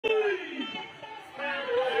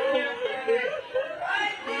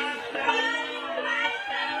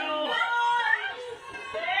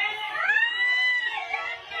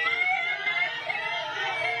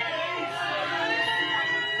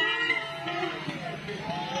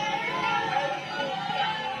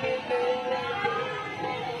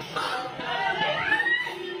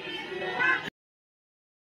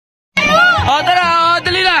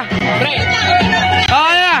Pre.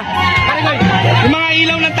 Oo na. Yung mga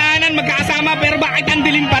ilaw ng tahanan magkakasama pero bakit ang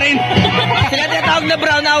dilim pa rin? Sila tinatawag na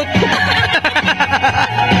brownout.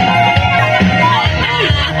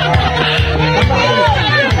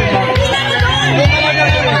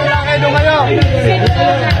 Doon kayo.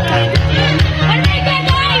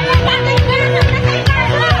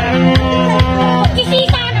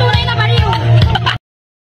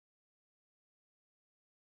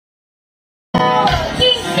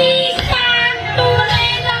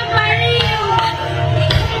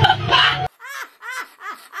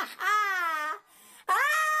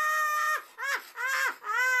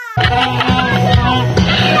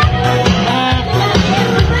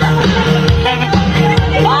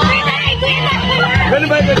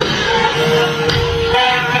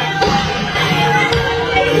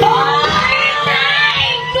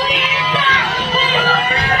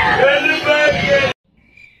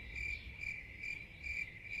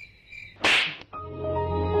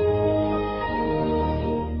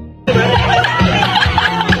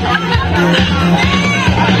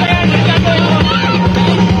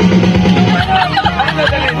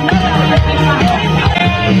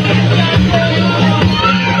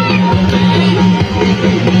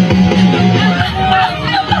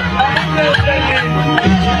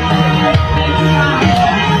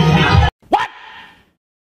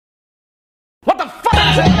 What the fuck?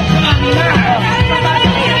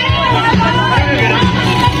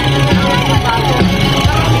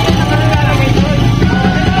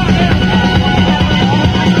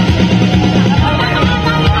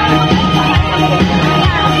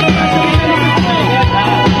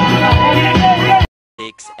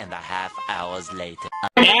 6.5 hours later.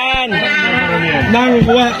 Yan!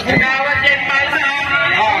 Nakakuha.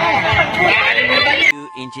 2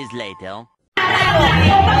 inches later.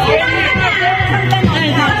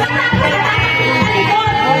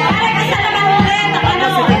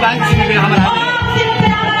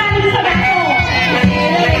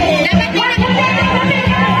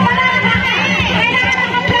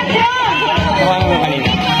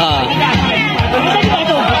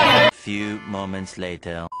 Few moments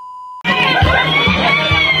later.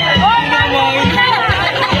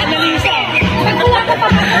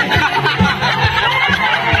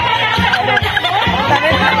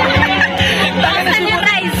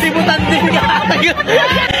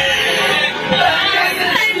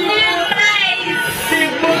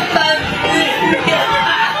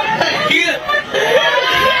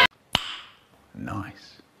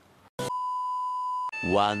 Nice.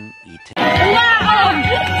 One eternity.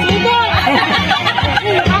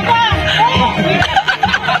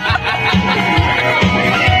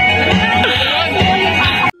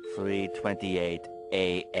 3:28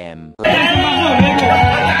 a.m.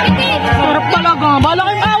 Sarap talaga. Bala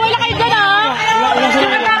kayo away na kayo dyan, ha?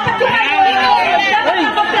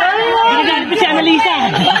 Binagalit mo si Annalisa.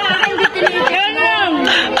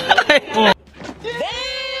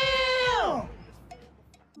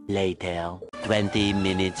 Later. 20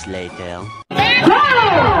 minutes later.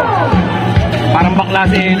 Parang bakla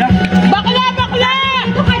si Ella. Bakla! Bakla!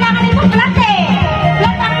 Ito kailangan ito flat eh.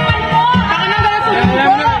 Flat ang ano mo. Ako nang gano'n sumubo.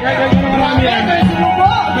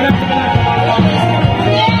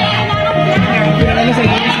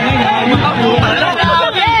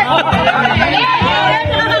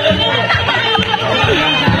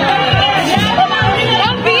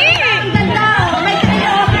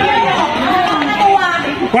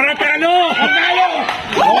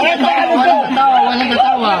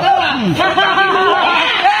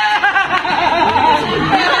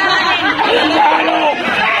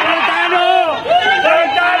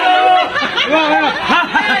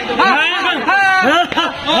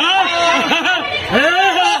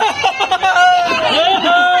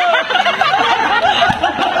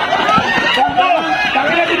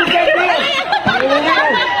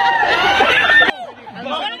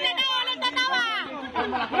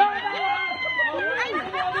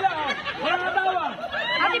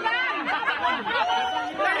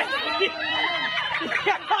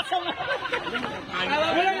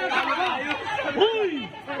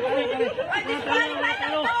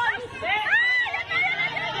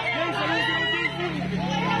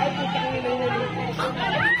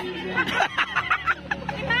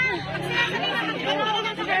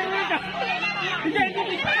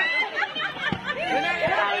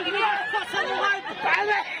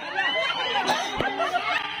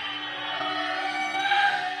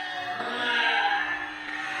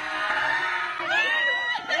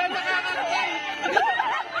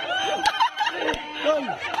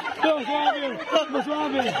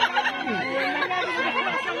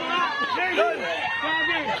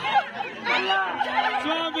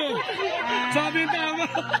 Suave. Suave yung tama.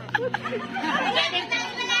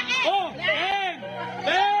 Oh, Ben!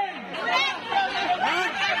 Ben!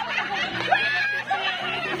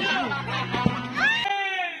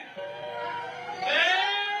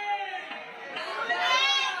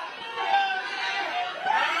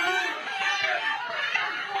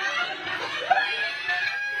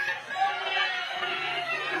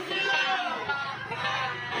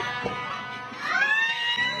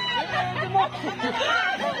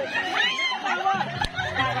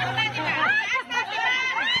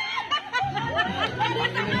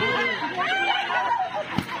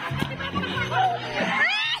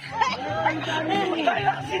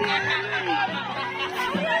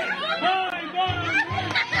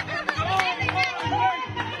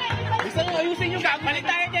 Gusto nyo ayusin yung gag. Balik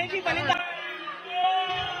tayo, Jenky. Balik tayo.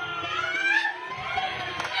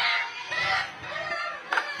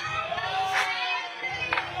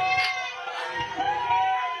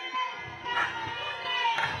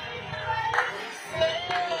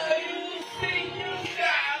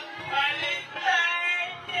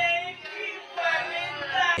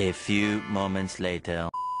 A few moments later.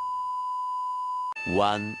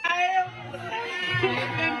 1.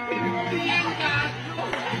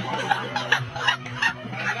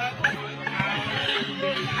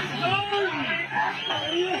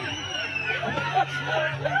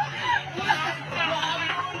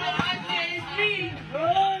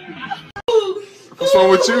 What's wrong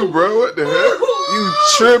with you, bro? What the heck? You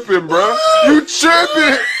tripping, bro? You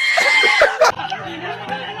tripping?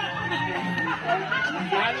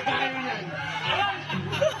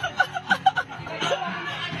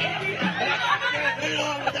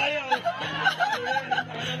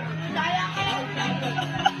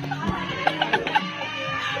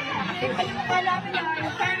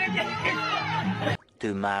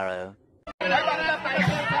 Tomorrow. Wait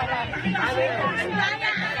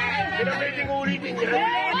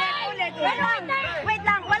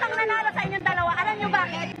lang, walang nanalo sa inyong dalawa. Alam nyo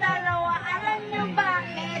bakit? Alam nyo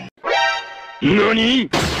bakit? NANI?!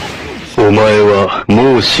 お前は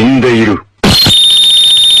もう死んでいる。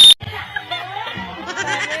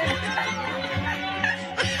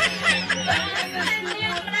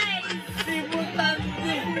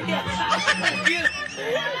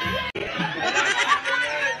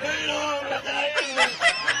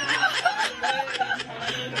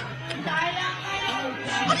Sayang kayo.